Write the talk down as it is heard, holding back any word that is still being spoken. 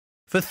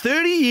For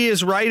 30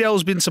 years,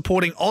 Radell's been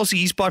supporting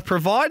Aussies by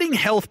providing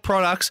health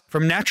products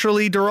from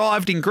naturally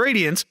derived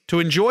ingredients to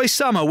enjoy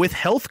summer with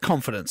health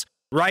confidence.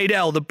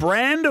 Radell, the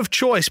brand of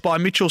choice by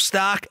Mitchell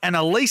Stark and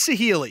Elisa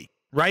Healy.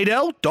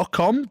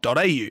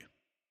 Radell.com.au.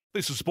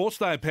 This is Sports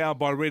Day, powered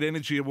by Red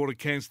Energy, awarded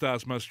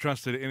CanStar's most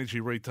trusted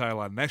energy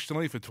retailer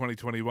nationally for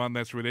 2021.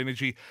 That's Red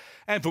Energy.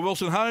 And for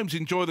Wilson Homes,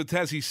 enjoy the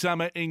Tassie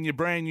summer in your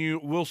brand new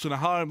Wilson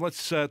home.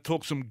 Let's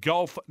talk some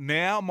golf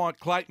now. Mike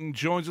Clayton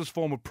joins us,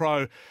 former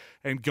pro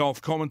and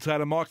golf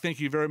commentator. Mike, thank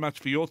you very much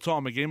for your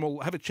time again. We'll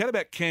have a chat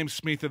about Cam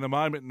Smith in a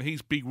moment and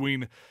his big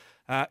win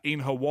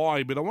in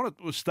Hawaii. But I want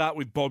to start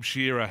with Bob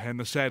Shearer and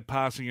the sad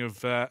passing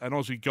of an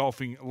Aussie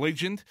golfing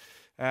legend.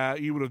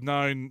 You would have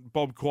known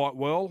Bob quite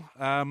well.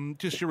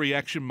 Just your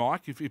reaction,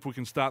 Mike, if we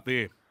can start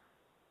there.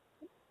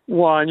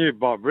 Well, I knew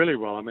Bob really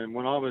well. I mean,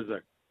 when I was a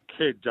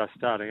kid just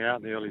starting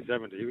out in the early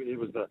 70s, he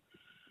was the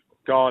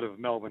god of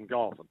Melbourne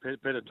golf.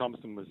 Peter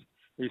Thompson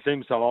he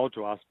seemed so old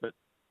to us, but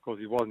of course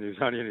he wasn't. He was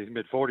only in his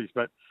mid-40s.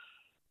 But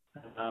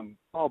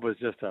Bob was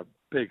just a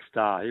big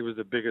star. He was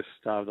the biggest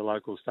star of the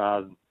local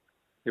stars.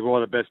 He wore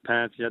the best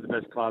pants, he had the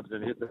best clubs,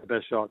 and he hit the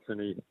best shots, and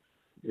he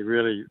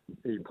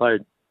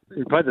played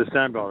the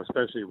sandbelt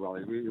especially well.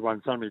 He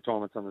won so many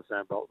tournaments on the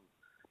sandbelt.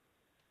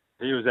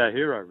 He was our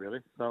hero,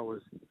 really. So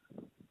it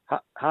was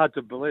hard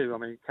to believe. I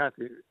mean,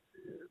 Kathy,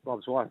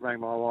 Bob's wife,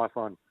 rang my wife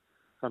on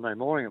Sunday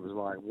morning. It was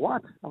like,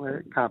 what? I mean,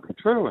 it can't be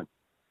true. And,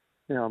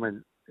 I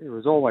mean, it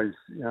was always,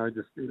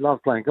 he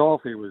loved playing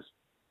golf. He was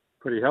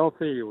pretty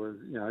healthy. He was,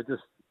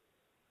 just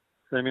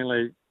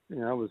seemingly, it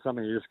was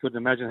something you just couldn't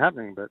imagine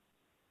happening. But,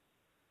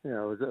 it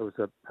was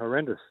a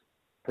horrendous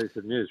piece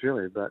of news,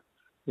 really. But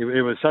he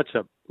was such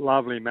a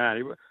lovely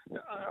man.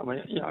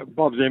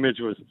 Bob's image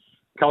was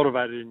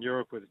cultivated in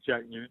Europe with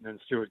Jack Newton and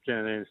Stuart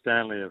Kennedy and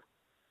Stanley.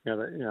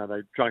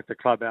 They drank the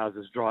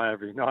clubhouses dry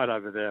every night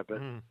over there.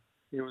 But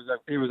he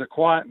was a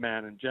quiet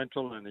man and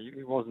gentle, and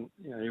he wasn't.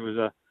 He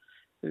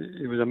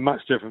was a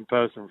much different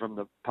person from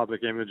the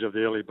public image of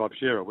the early Bob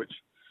Shearer, which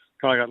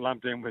kind of got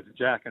lumped in with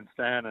Jack and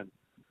Stan, and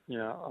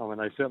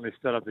they certainly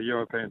stood up the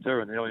European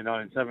tour in the early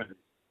 1970s.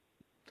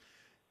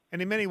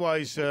 And in many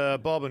ways,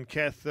 Bob and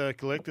Kath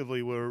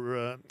collectively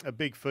were a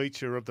big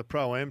feature of the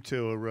Pro-Am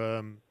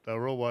Tour. They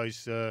were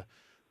always,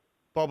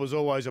 Bob was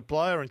always a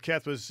player, and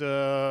Kath was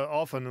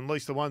often, at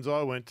least the ones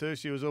I went to,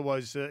 she was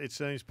always, it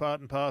seems,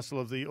 part and parcel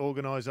of the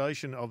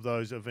organisation of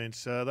those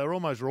events. They were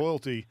almost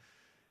royalty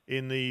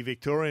in the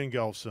Victorian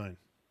golf scene.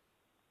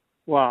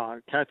 Well,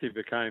 Kathy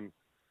became,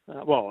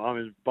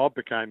 Bob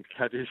became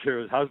Kathy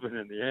Shearer's husband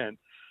in the end.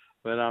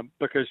 But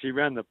because she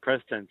ran the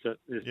press tents at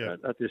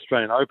the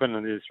Australian Open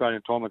and the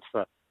Australian tournaments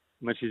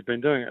she's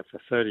been doing it for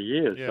 30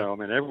 years. Yeah. So,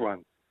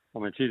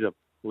 she's a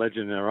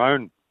legend in her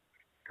own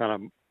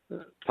kind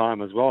of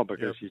time as well,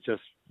 because she's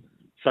just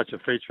such a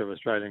feature of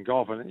Australian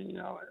golf. And,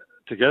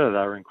 together they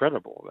were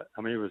incredible. But,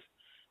 he was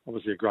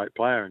obviously a great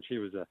player, and she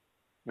was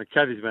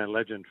Kathy's been a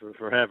legend for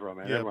forever.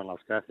 Everyone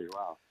loves Kathy.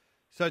 Wow.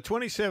 So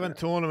 27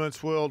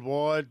 tournaments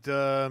worldwide,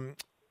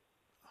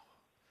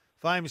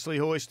 famously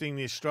hoisting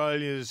the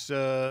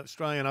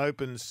Australian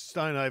Open's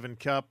Stonehaven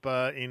Cup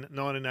in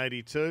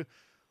 1982.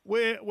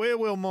 Where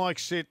will Mike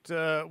sit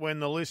when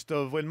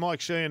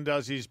Mike Sheehan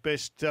does his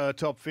best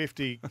top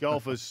 50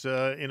 golfers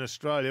in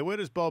Australia? Where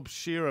does Bob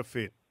Shearer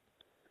fit?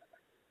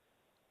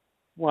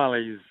 Well,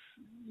 it's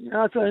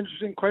an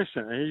interesting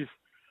question.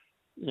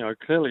 He's,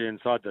 clearly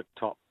inside the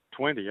top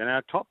 20, and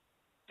our top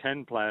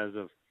 10 players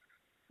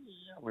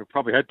we've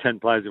probably had 10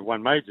 players who've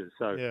won majors.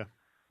 So,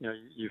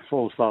 you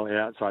fall slightly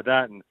outside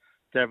that, and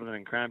Devlin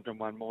and Crampton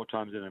won more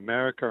times in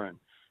America,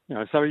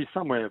 and so he's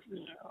somewhere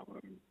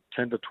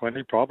 10 to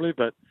 20 probably.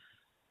 But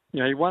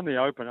he won the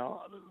Open.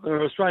 There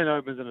are Australian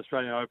Opens and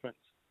Australian Opens,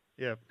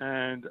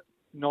 and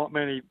not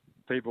many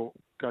people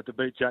got to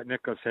beat Jack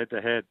Nicklaus head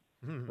to head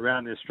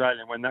around the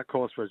Australian when that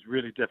course was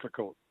really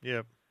difficult.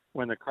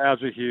 When the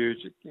crowds were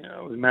huge,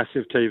 it was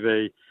massive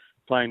TV.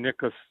 Playing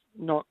Nicklaus,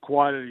 not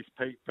quite at his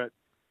peak, but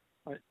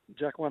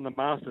Jack won the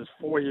Masters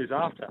 4 years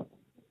after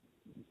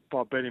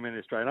Bob beat him in the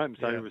Australian Open,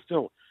 so he was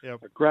still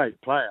a great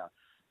player.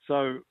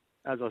 So,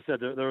 as I said,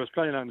 there are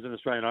Australian Opens and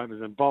Australian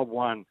Opens, and Bob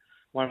won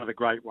one of the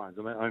great ones.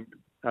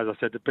 As I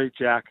said, to beat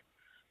Jack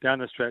down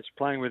the stretch,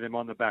 playing with him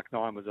on the back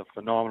nine was a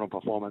phenomenal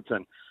performance,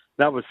 and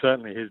that was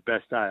certainly his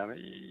best day.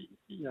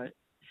 He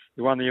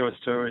won the US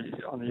Tour.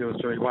 On the US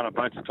Tour, he won a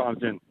bunch of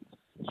times in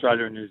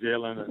Australia and New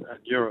Zealand and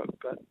Europe,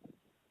 but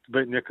to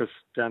beat Nicklaus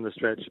down the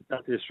stretch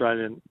at the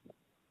Australian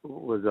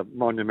was a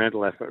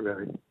monumental effort,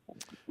 really.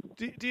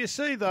 Do you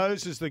see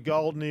those as the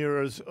golden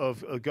eras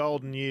of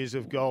golden years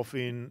of golf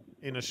in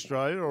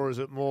Australia, or is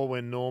it more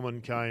when Norman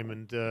came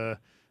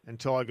and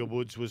Tiger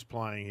Woods was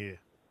playing here?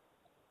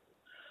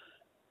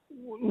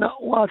 No,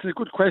 well, it's a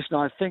good question.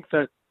 I think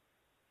that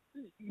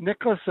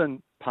Nicklaus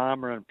and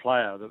Palmer and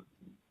Player, the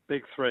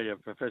big three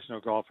of professional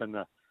golf in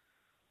the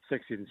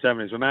 60s and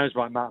 70s, were managed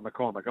by Mark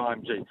McCormack,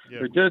 IMG.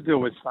 We did deal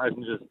with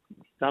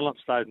Dunlop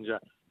Stosinger,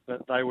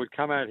 but they would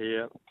come out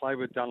here, play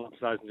with Dunlop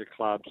Stosinger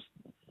clubs,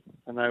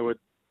 and they would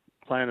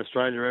play in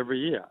Australia every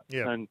year.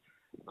 And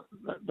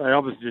they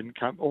obviously didn't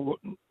come.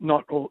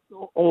 Not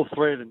all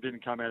three of them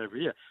didn't come out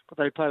every year, but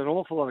they played an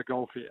awful lot of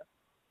golf here,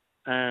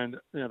 and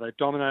they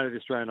dominated the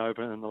Australian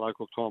Open and the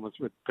local tournaments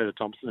with Peter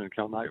Thompson and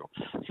Cal Nagle.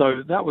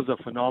 So that was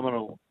a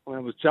phenomenal.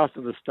 It was just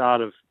at the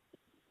start of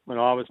when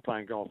I was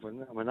playing golf,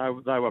 and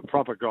they were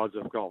proper gods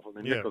of golf.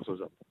 Nicklaus was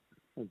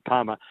and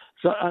Palmer.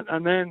 So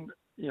and then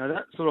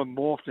that sort of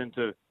morphed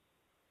into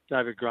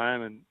David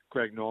Graham and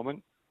Greg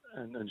Norman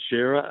and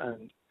Shearer,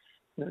 and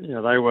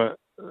they were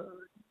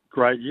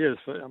great years.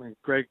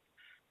 Greg,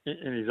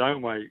 in his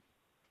own way,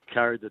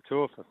 carried the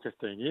tour for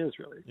 15 years,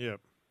 really. Yeah.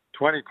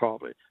 20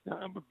 probably.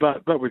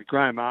 But with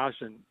Graham Marsh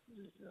and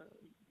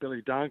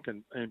Billy Dunk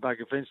and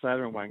Baker Finch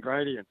later and Wayne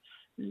Grady, and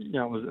it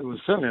was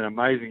certainly an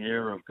amazing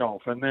era of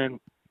golf. And then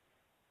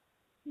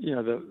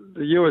the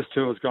US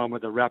tour has gone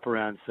with the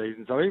wraparound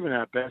season, so even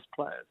our best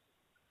players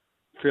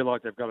feel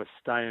like they've got to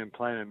stay and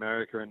play in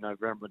America in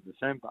November and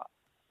December,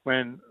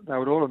 when they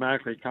would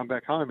automatically come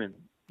back home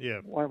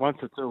once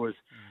the tour was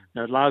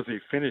largely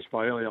finished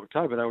by early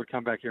October. They would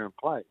come back here and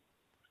play.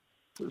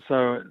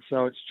 So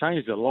it's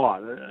changed a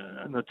lot,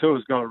 and the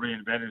tour's got to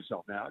reinvent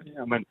itself now.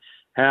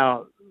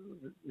 How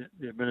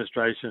the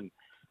administration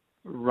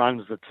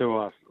runs the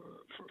tour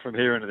from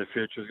here into the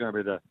future is going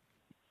to be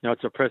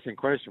it's a pressing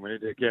question. We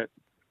need to get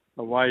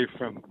away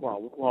from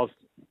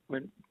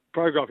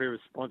pro golf here is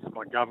sponsored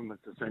by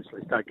governments,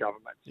 essentially state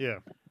governments. Yeah.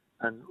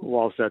 And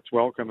whilst that's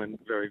welcome and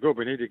very good,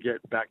 we need to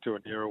get back to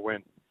an era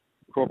when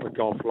corporate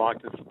golf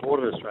liked and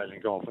supported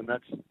Australian golf, and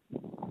that's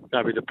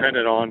going to be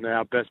dependent on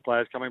our best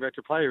players coming back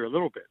to play here a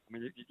little bit.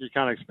 You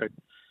can't expect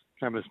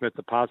Cameron Smith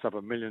to pass up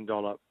 $1 million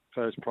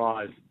first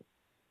prize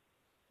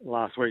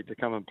last week to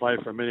come and play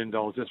for $1 million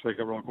this week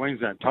at Royal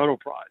Queensland total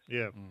prize.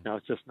 Yeah.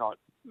 It's just not.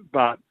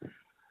 But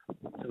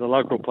the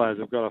local players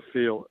have got to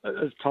feel,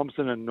 as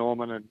Thompson and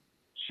Norman and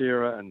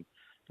Shearer and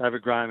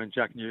David Graham and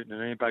Jack Newton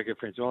and Ian Baker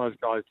Finch, all those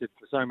guys did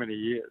for so many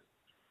years,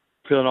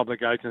 feel an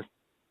obligation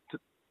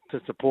to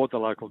support the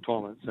local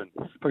tournaments, and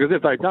because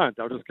if they don't,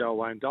 they'll just go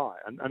away and die,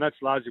 and that's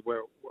largely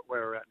where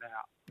we're at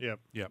now.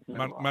 Yeah.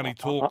 Money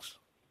talks.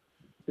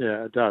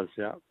 Yeah, it does.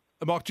 Yeah.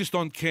 Mike, just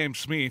on Cam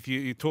Smith,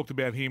 you talked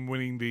about him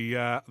winning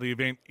the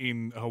event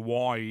in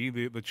Hawaii,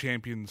 the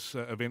Champions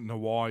event in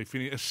Hawaii,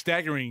 a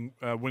staggering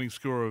winning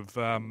score of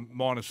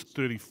minus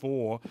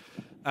 34.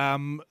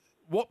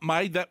 What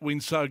made that win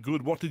so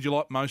good? What did you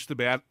like most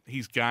about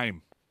his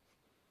game?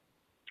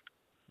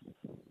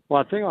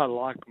 Well, the thing I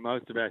like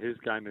most about his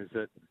game is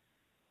that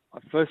I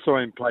first saw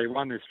him play. He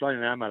won the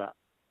Australian Amateur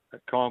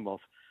at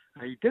Commonwealth,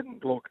 and he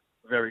didn't look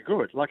very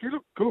good. He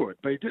looked good,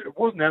 but it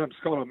wasn't Adam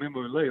Scott or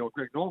Minwoo Lee or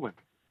Greg Norman,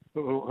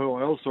 who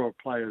I also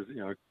play as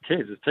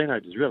kids, as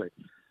teenagers, really.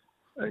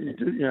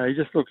 He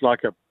just looked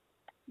like a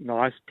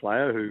nice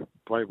player who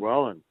played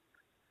well, and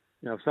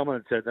if someone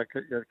had said that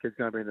kid's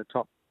going to be in the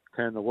top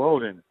 10 in the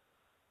world in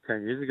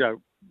 10 years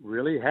ago,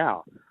 really,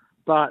 how?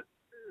 But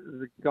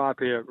the guy up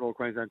here at Royal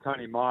Queensland,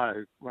 Tony Meyer,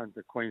 who runs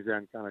the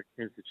Queensland kind of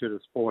Institute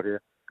of Sport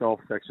here, golf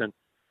section,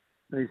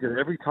 and he said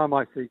every time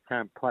I see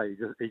Cam play,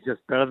 he's just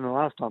better than the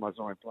last time I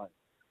saw him play.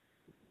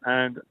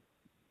 And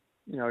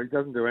he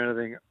doesn't do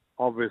anything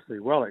obviously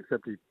well,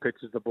 except he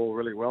pitches the ball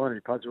really well and he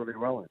puts really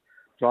well and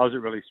drives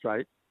it really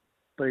straight.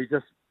 But he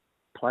just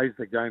plays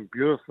the game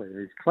beautifully.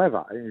 He's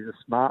clever. He's a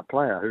smart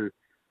player who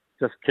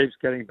just keeps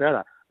getting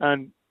better.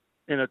 And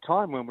in a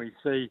time when we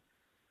see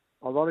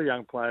a lot of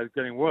young players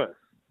getting worse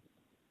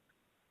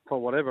for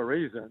whatever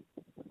reason,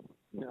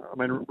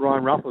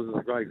 Ryan Ruffles is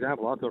a great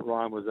example. I thought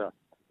Ryan was at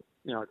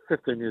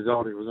 15 years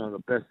old, he was one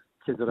of the best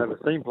kids I've ever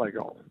seen play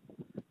golf.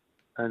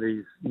 And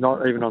he's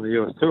not even on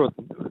the US Tour,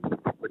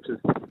 which is,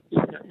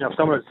 if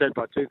someone had said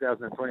by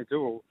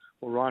 2022,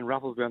 will Ryan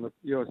Ruffles be on the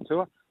US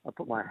Tour, I'd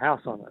put my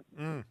house on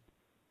it. Mm.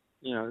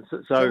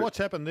 So what's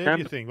happened there,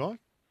 do you think, Mike?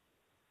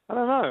 I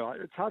don't know.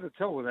 It's hard to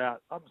tell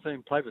without. I haven't seen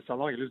him play for so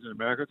long. He lives in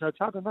America, so it's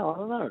hard to know. I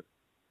don't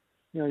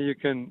know. You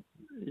can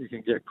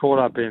get caught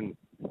up in,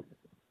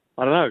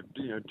 I don't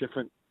know,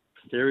 different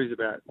theories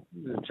about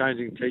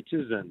changing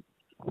teachers and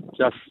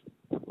just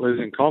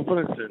losing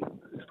confidence, and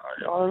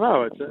I don't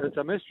know. It's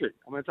a mystery.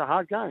 It's a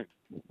hard game.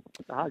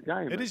 It's a hard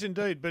game. It is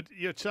indeed, but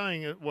you're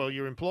saying,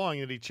 you're implying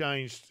that he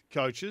changed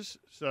coaches.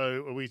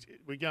 So are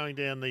we going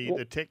down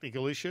the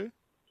technical issue?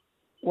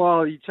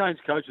 Well, he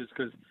changed coaches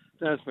because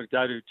Dennis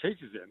McDade, who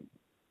teaches him,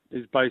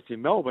 is based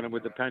in Melbourne, and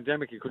with the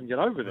pandemic, he couldn't get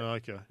over there. Oh,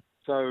 okay.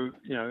 So,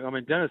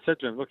 Dennis said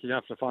to him, look, you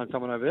have to find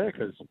someone over there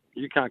because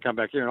you can't come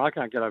back here and I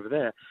can't get over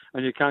there,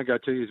 and you can't go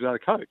 2 years without a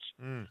coach.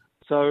 Mm.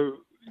 So,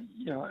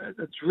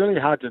 it's really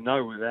hard to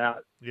know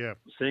without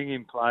seeing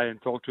him play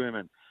and talk to him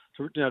and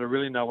to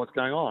really know what's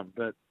going on.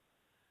 But,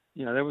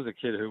 there was a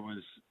kid who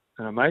was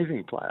an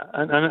amazing player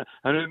and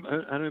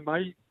who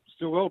may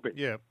still well be.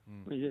 Yeah.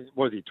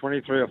 Was he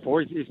 23 or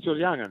 4? He's still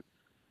young. And,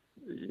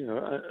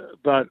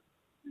 but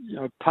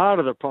part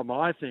of the problem,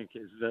 I think,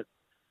 is that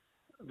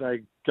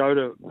they go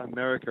to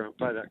America and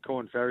play that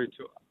Corn Ferry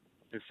Tour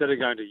instead of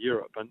going to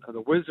Europe. And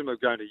the wisdom of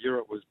going to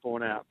Europe was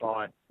borne out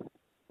by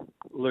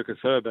Lucas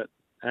Herbert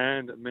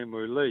and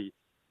Minwoo Lee.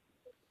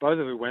 Both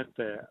of who went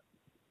there,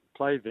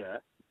 played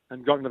there,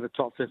 and got into the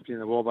top 50 in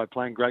the world by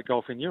playing great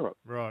golf in Europe.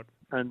 Right.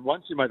 And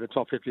once you make the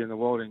top 50 in the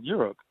world in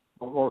Europe,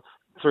 or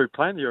through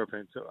playing the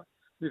European Tour,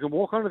 you can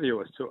walk onto the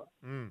US Tour.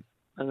 Mm.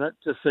 And that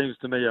just seems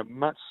to me a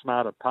much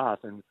smarter path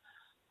than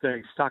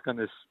being stuck on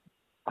this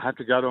I have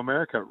to go to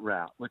America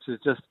route, which is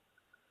just,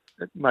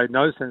 it made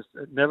no sense.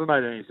 It never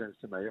made any sense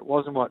to me. It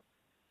wasn't what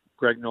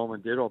Greg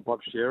Norman did, or Bob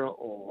Shearer,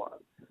 or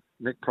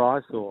Nick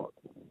Price, or,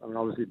 I mean,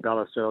 obviously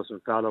Ballesteros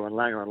and Fowler and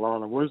Langer and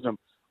Lyle and Wisdom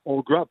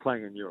all grew up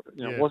playing in Europe.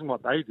 You know, Yeah. It wasn't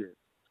what they did.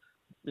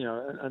 You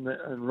know,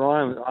 and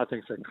Ryan, I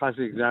think, is a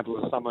classic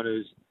example of someone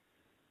who's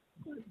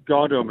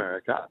gone to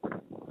America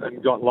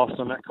and got lost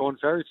on that Corn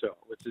Ferry Tour,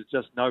 which is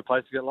just no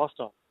place to get lost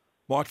on.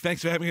 Mike,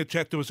 thanks for having a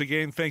chat to us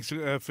again. Thanks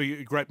for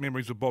your great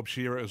memories of Bob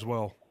Shearer as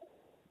well.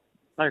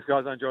 Thanks,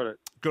 guys. I enjoyed it.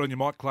 Good on you,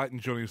 Mike Clayton,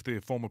 joining us there,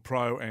 former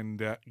pro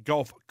and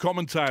golf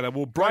commentator.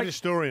 We'll Great break.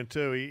 historian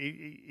too.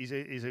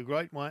 He's a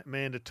great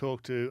man to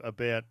talk to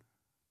about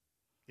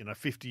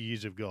 50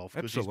 years of golf,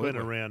 because he's been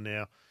Absolutely. around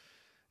now.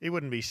 He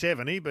wouldn't be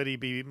 70, but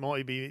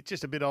might be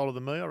just a bit older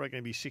than me. I reckon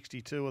he'd be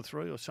 62 or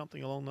 3 or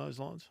something along those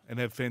lines. And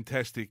have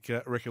fantastic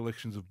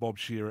recollections of Bob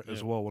Shearer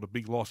as well. What a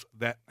big loss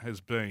that has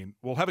been.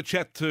 We'll have a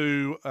chat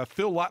to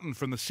Phil Lutton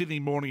from the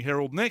Sydney Morning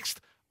Herald next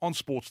on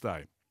Sports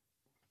Day.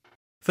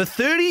 For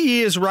 30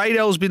 years,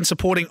 Radell's been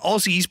supporting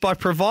Aussies by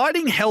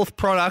providing health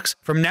products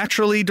from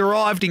naturally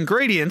derived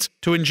ingredients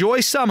to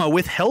enjoy summer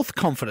with health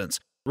confidence.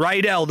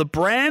 Radell, the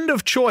brand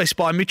of choice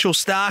by Mitchell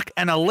Starc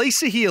and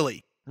Elisa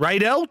Healy.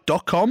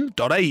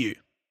 Radell.com.au